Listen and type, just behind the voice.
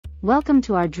Welcome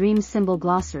to our Dream Symbol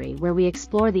Glossary, where we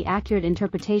explore the accurate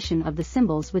interpretation of the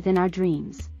symbols within our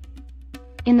dreams.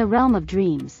 In the realm of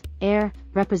dreams, air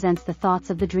represents the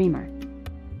thoughts of the dreamer.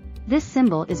 This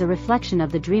symbol is a reflection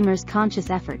of the dreamer's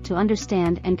conscious effort to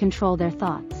understand and control their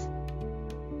thoughts.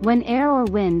 When air or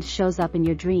wind shows up in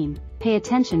your dream, pay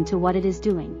attention to what it is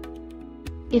doing.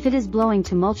 If it is blowing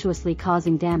tumultuously,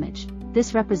 causing damage,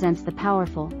 this represents the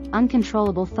powerful,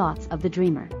 uncontrollable thoughts of the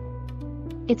dreamer.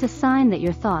 It's a sign that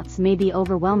your thoughts may be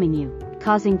overwhelming you,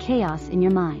 causing chaos in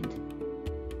your mind.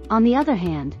 On the other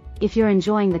hand, if you're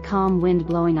enjoying the calm wind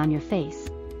blowing on your face,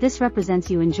 this represents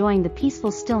you enjoying the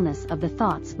peaceful stillness of the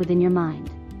thoughts within your mind.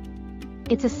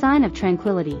 It's a sign of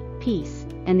tranquility, peace,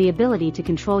 and the ability to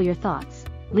control your thoughts,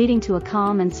 leading to a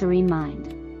calm and serene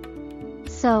mind.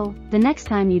 So, the next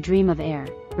time you dream of air,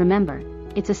 remember,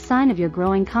 it's a sign of your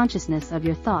growing consciousness of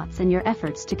your thoughts and your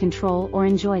efforts to control or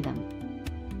enjoy them.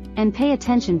 And pay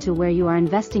attention to where you are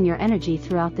investing your energy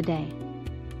throughout the day.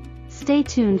 Stay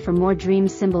tuned for more dream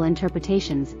symbol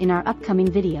interpretations in our upcoming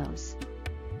videos.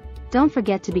 Don't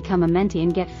forget to become a mentee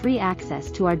and get free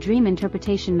access to our Dream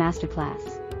Interpretation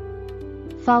Masterclass.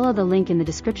 Follow the link in the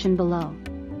description below.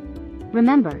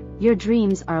 Remember, your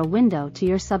dreams are a window to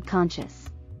your subconscious.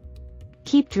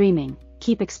 Keep dreaming,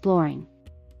 keep exploring.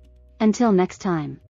 Until next time.